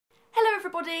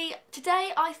everybody,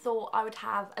 today I thought I would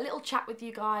have a little chat with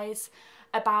you guys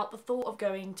about the thought of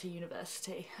going to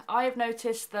university. I have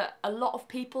noticed that a lot of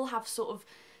people have sort of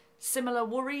similar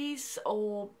worries,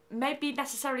 or maybe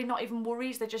necessarily not even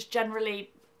worries, they're just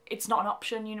generally, it's not an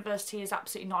option. University is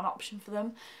absolutely not an option for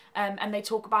them, and they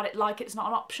talk about it like it's not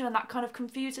an option, and that kind of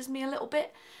confuses me a little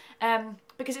bit,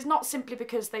 because it's not simply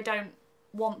because they don't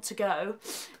want to go,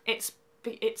 it's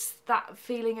that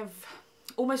feeling of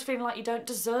almost feeling like you don't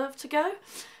deserve to go.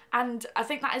 And I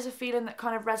think that is a feeling that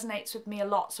kind of resonates with me a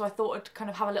lot, so I thought I'd kind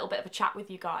of have a little bit of a chat with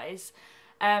you guys.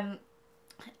 I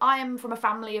am from a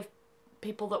family of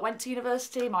people that went to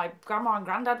university. My grandma and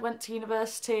granddad went to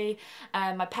university,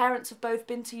 my parents have both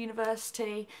been to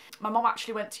university. My mum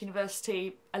actually went to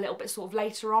university a little bit sort of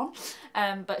later on,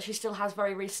 but she still has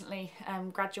very recently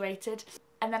graduated.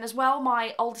 And then as well,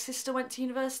 my older sister went to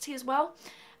university as well.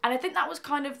 And I think that was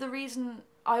kind of the reason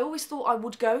I always thought I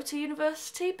would go to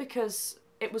university, because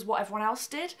it was what everyone else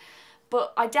did.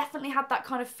 But I definitely had that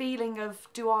kind of feeling of,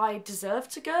 do I deserve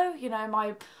to go? You know,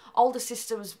 my older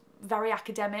sister was very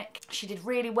academic. She did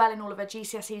really well in all of her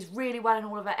GCSEs, really well in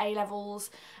all of her A-levels.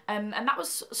 And that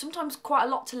was sometimes quite a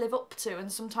lot to live up to,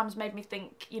 and sometimes made me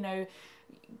think, you know,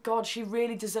 God, she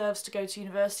really deserves to go to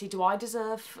university. Do I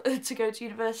deserve to go to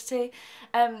university?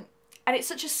 And it's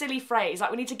such a silly phrase, like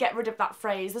we need to get rid of that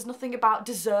phrase. There's nothing about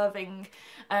deserving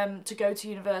to go to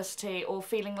university or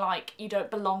feeling like you don't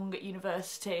belong at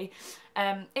university.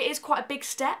 It is quite a big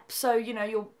step, so you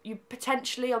know, you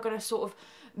potentially are going to sort of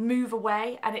move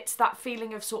away, and it's that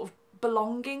feeling of sort of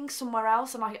belonging somewhere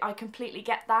else, and I completely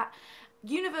get that.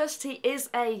 University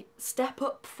is a step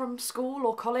up from school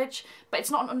or college, but it's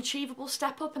not an unachievable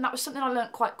step up, and that was something I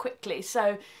learnt quite quickly.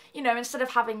 So, you know, instead of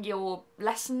having your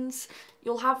lessons,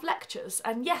 you'll have lectures,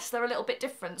 and yes, they're a little bit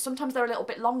different. Sometimes they're a little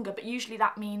bit longer, but usually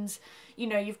that means, you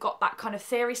know, you've got that kind of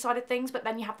theory side of things, but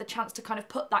then you have the chance to kind of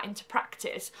put that into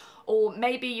practice. Or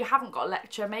maybe you haven't got a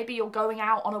lecture, maybe you're going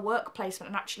out on a work placement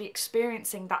and actually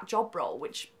experiencing that job role,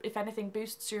 which, if anything,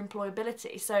 boosts your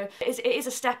employability. So it is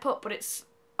a step up, but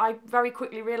I very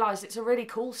quickly realised it's a really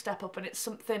cool step up, and it's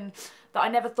something that I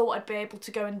never thought I'd be able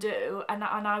to go and do, and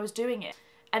I was doing it.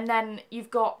 And then you've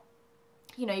got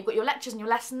your lectures and your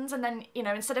lessons, and then, you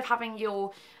know, instead of having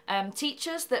your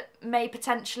teachers that may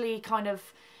potentially kind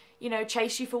of, you know,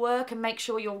 chase you for work and make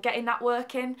sure you're getting that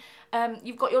work in,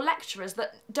 you've got your lecturers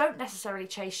that don't necessarily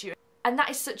chase you. And that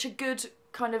is such a good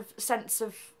kind of sense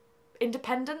of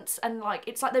independence, and like,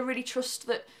 it's like they really trust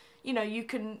that, you know, you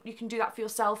can do that for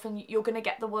yourself, and you're going to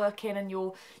get the work in, and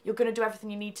you're going to do everything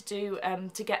you need to do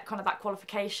to get kind of that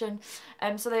qualification.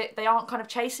 So they aren't kind of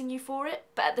chasing you for it.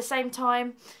 But at the same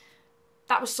time,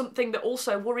 that was something that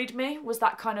also worried me, was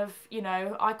that kind of, you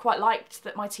know, I quite liked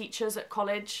that my teachers at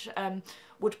college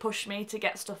would push me to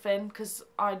get stuff in, because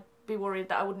I'd be worried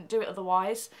that I wouldn't do it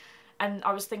otherwise. And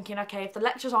I was thinking, okay, if the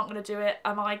lecturers aren't going to do it,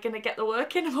 am I going to get the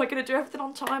work in? Am I going to do everything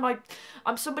on time?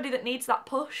 I'm somebody that needs that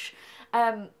push.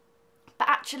 But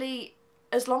actually,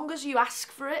 as long as you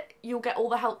ask for it, you'll get all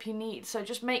the help you need. So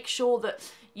just make sure that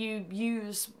you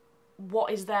use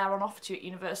what is there on offer to you at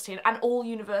university, and all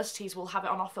universities will have it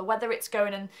on offer, whether it's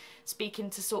going and speaking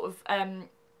to sort of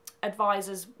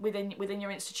advisors within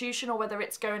your institution, or whether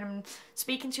it's going and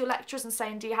speaking to your lecturers and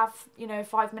saying, do you have, you know,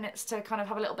 5 minutes to kind of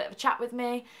have a little bit of a chat with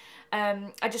me.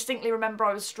 I distinctly remember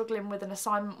I was struggling with an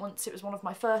assignment once. It was one of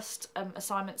my first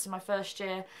assignments in my first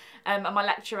year, and my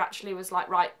lecturer actually was like,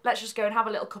 right, let's just go and have a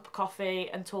little cup of coffee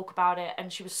and talk about it,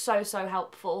 and she was so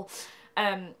helpful.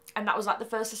 And that was like the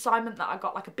first assignment that I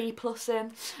got like a B+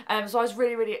 in, so I was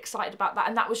really excited about that,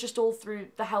 and that was just all through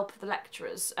the help of the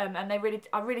lecturers, and I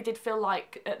really did feel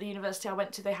like at the university I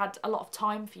went to, they had a lot of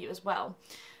time for you as well,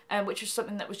 which was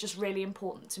something that was just really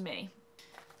important to me.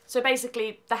 So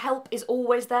basically, the help is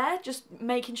always there, just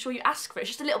making sure you ask for it. It's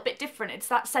just a little bit different. It's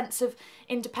that sense of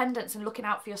independence and looking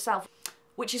out for yourself,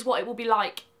 which is what it will be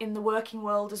like in the working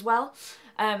world as well.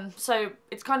 So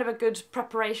it's kind of a good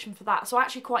preparation for that. So I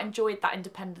actually quite enjoyed that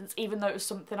independence, even though it was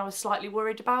something I was slightly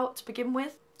worried about to begin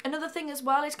with. Another thing as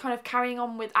well is kind of carrying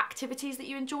on with activities that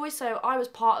you enjoy. So I was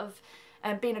part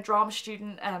of being a drama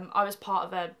student. I was part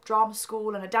of a drama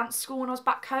school and a dance school when I was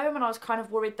back home, and I was kind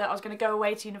of worried that I was going to go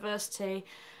away to university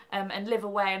and live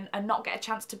away and not get a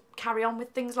chance to carry on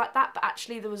with things like that. But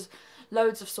actually there was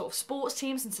loads of sort of sports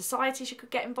teams and societies you could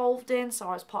get involved in, so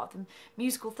I was part of the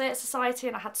Musical Theatre Society,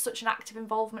 and I had such an active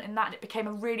involvement in that, and it became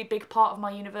a really big part of my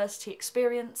university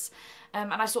experience,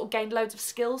 and I sort of gained loads of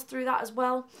skills through that as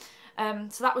well.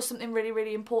 So that was something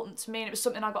really important to me, and it was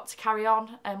something I got to carry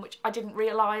on, which I didn't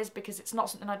realise because it's not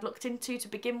something I'd looked into to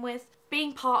begin with.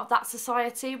 Being part of that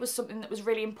society was something that was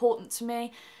really important to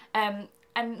me.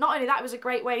 And not only that, it was a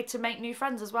great way to make new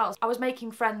friends as well. I was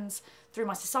making friends through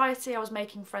my society, I was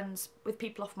making friends with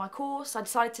people off my course. I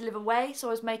decided to live away, so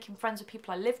I was making friends with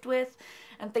people I lived with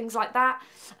and things like that.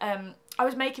 I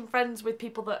was making friends with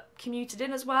people that commuted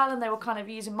in as well, and they were kind of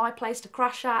using my place to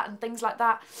crash at and things like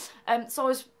that. So I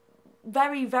was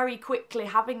very, very quickly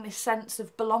having this sense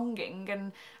of belonging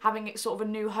and having it sort of a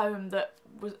new home that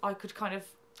I could kind of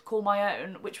call my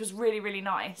own, which was really, really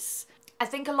nice. I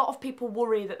think a lot of people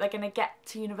worry that they're going to get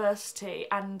to university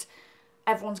and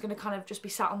everyone's going to kind of just be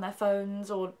sat on their phones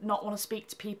or not want to speak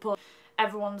to people.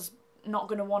 Everyone's not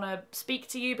going to want to speak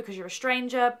to you because you're a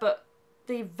stranger, but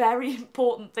the very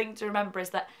important thing to remember is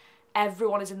that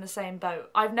everyone is in the same boat.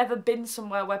 I've never been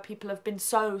somewhere where people have been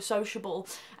so sociable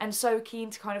and so keen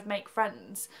to kind of make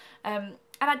friends. And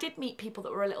I did meet people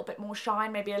that were a little bit more shy,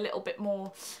 maybe a little bit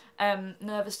more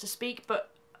nervous to speak,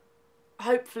 but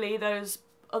hopefully those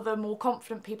other more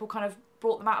confident people kind of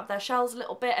brought them out of their shells a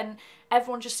little bit, and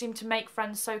everyone just seemed to make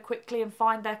friends so quickly and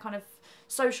find their kind of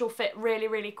social fit really,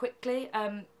 really quickly.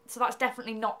 So that's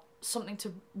definitely not something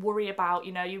to worry about.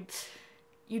 You know,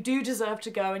 you do deserve to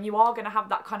go, and you are going to have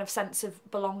that kind of sense of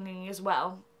belonging as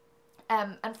well.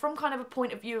 And from kind of a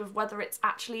point of view of whether it's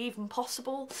actually even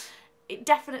possible, it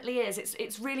definitely is.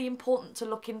 It's really important to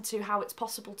look into how it's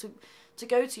possible to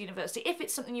go to university if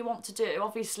it's something you want to do.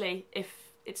 Obviously, if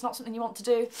it's not something you want to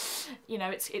do, you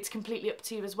know, it's completely up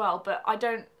to you as well. But I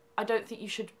don't think you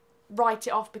should write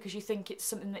it off because you think it's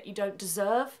something that you don't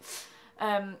deserve.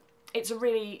 It's a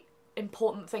really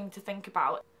important thing to think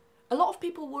about. A lot of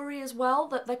people worry as well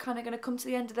that they're kind of going to come to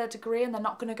the end of their degree and they're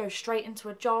not going to go straight into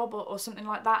a job or something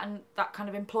like that, and that kind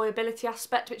of employability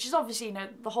aspect, which is obviously, you know,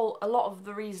 a lot of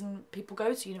the reason people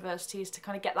go to university is to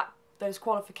kind of get those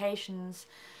qualifications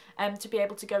to be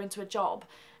able to go into a job.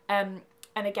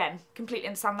 And again, completely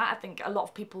understand that. I think a lot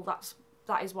of people,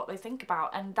 that is what they think about,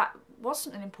 and that was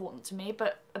something important to me,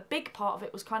 but a big part of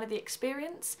it was kind of the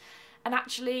experience. And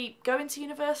actually going to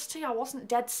university, I wasn't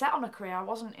dead set on a career. I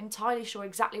wasn't entirely sure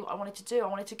exactly what I wanted to do. I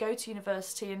wanted to go to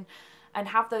university and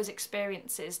have those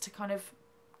experiences to kind of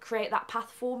create that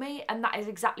path for me, and that is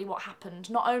exactly what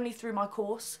happened. Not only through my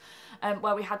course,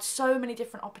 where we had so many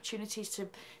different opportunities to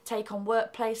take on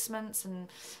work placements and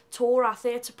tour our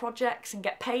theatre projects and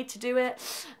get paid to do it,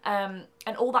 and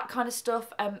all that kind of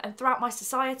stuff, and throughout my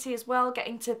society as well,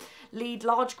 getting to lead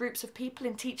large groups of people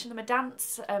in teaching them a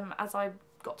dance, as I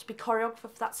got to be choreographer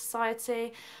for that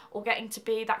society, or getting to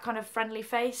be that kind of friendly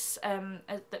face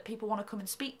that people want to come and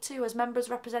speak to as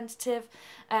members representative.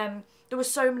 There were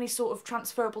so many sort of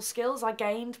transferable skills I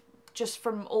gained just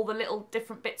from all the little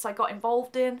different bits I got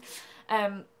involved in,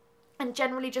 and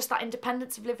generally just that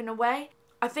independence of living away.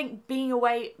 I think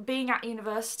being at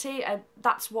university,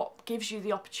 that's what gives you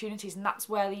the opportunities, and that's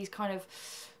where these kind of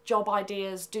job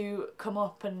ideas do come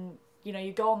up. And you know,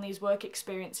 you go on these work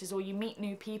experiences or you meet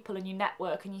new people and you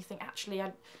network and you think, actually,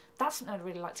 that's something I'd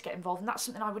really like to get involved in. That's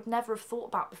something I would never have thought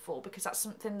about before, because that's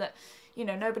something that, you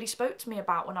know, nobody spoke to me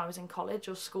about when I was in college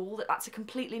or school, that's a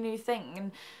completely new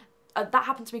thing. And that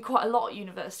happened to me quite a lot at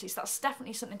university, so that's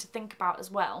definitely something to think about as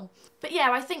well. But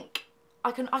yeah, I think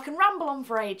I can ramble on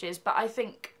for ages, but I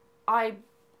think I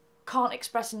can't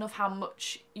express enough how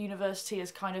much university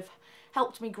has kind of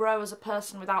helped me grow as a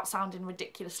person without sounding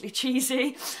ridiculously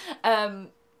cheesy.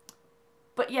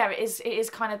 But yeah, it is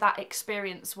kind of that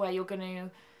experience where you're going to...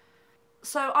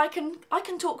 So I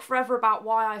can talk forever about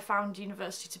why I found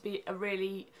university to be a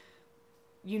really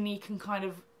unique and kind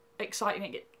of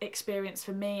exciting experience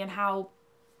for me, and how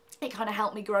it kind of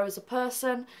helped me grow as a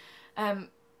person.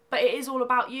 But it is all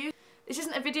about you. This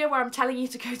isn't a video where I'm telling you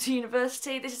to go to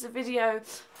university. This is a video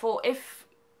for if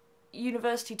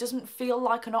university doesn't feel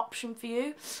like an option for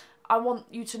you, I want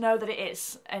you to know that it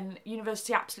is, and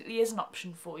university absolutely is an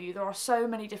option for you. There are so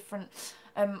many different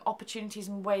opportunities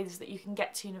and ways that you can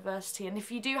get to university, and if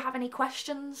you do have any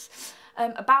questions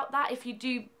about that, if you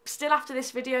do still after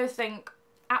this video think,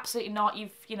 absolutely not, you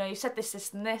said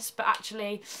this and this, but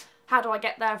actually, how do I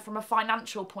get there from a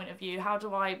financial point of view? How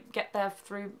do I get there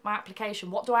through my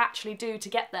application? What do I actually do to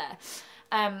get there?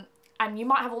 And you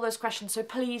might have all those questions, so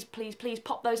please, please, please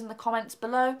pop those in the comments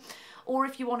below. Or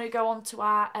if you want to go on to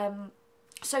our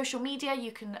social media,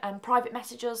 you can private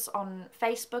message us on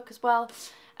Facebook as well,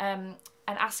 and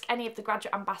ask any of the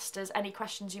graduate ambassadors any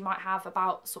questions you might have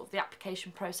about sort of the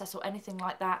application process or anything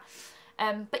like that.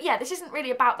 But yeah, this isn't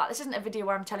really about that. This isn't a video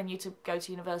where I'm telling you to go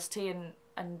to university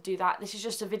and do that. This is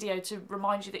just a video to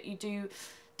remind you that you do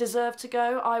deserve to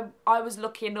go. I was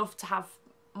lucky enough to have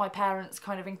my parents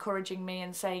kind of encouraging me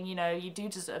and saying, you know, you do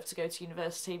deserve to go to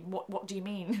university. What do you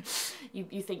mean?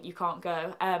 you think you can't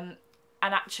go? And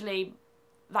actually,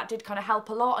 that did kind of help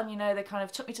a lot, and you know, they kind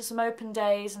of took me to some open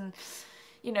days and,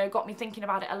 you know, got me thinking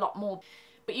about it a lot more.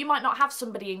 But you might not have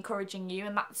somebody encouraging you,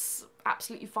 and that's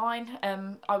absolutely fine.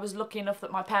 I was lucky enough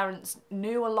that my parents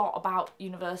knew a lot about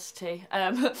university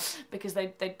because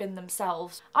they'd been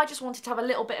themselves. I just wanted to have a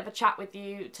little bit of a chat with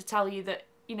you to tell you that,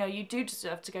 you know, you do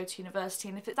deserve to go to university,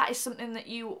 and if that is something that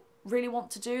you really want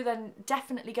to do, then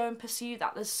definitely go and pursue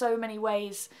that. There's so many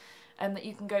ways that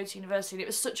you can go to university, and it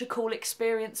was such a cool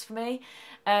experience for me.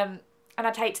 And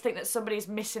I'd hate to think that somebody's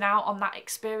missing out on that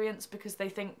experience because they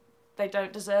think they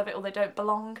don't deserve it or they don't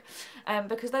belong,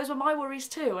 because those were my worries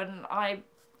too. And I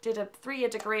did a 3-year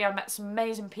degree, I met some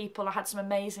amazing people, I had some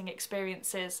amazing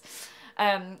experiences,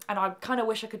 and I kind of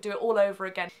wish I could do it all over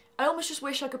again. I almost just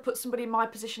wish I could put somebody in my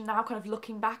position now, kind of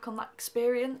looking back on that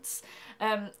experience.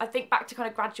 I think back to kind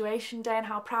of graduation day and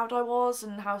how proud I was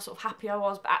and how sort of happy I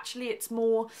was, but actually it's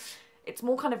more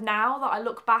kind of now that I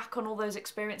look back on all those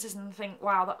experiences and think,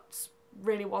 wow, that's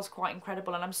really was quite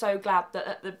incredible. And I'm so glad that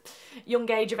at the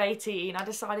young age of 18 I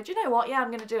decided, you know what, yeah, I'm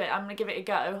going to do it, I'm going to give it a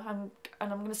go, and I'm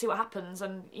going to see what happens.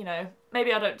 And you know,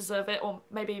 maybe I don't deserve it, or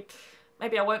maybe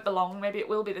I won't belong, maybe it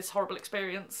will be this horrible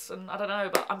experience, and I don't know,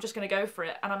 but I'm just going to go for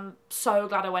it. And I'm so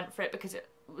glad I went for it, because it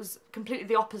was completely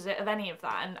the opposite of any of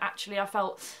that, and actually I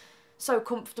felt so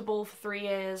comfortable for 3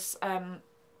 years.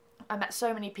 I met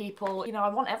so many people, you know, I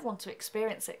want everyone to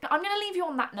experience it. I'm going to leave you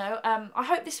on that note. I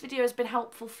hope this video has been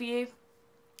helpful for you.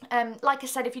 Like I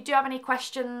said, if you do have any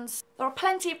questions, there are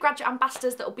plenty of graduate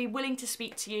ambassadors that will be willing to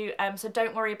speak to you, so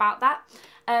don't worry about that.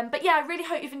 But yeah, I really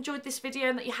hope you've enjoyed this video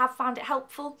and that you have found it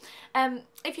helpful.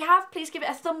 If you have, please give it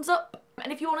a thumbs up,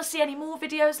 and if you want to see any more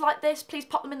videos like this, please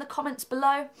pop them in the comments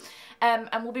below, and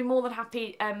we'll be more than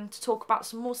happy to talk about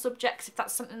some more subjects if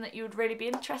that's something that you would really be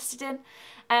interested in.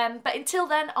 But until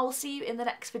then, I'll see you in the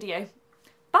next video.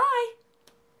 Bye!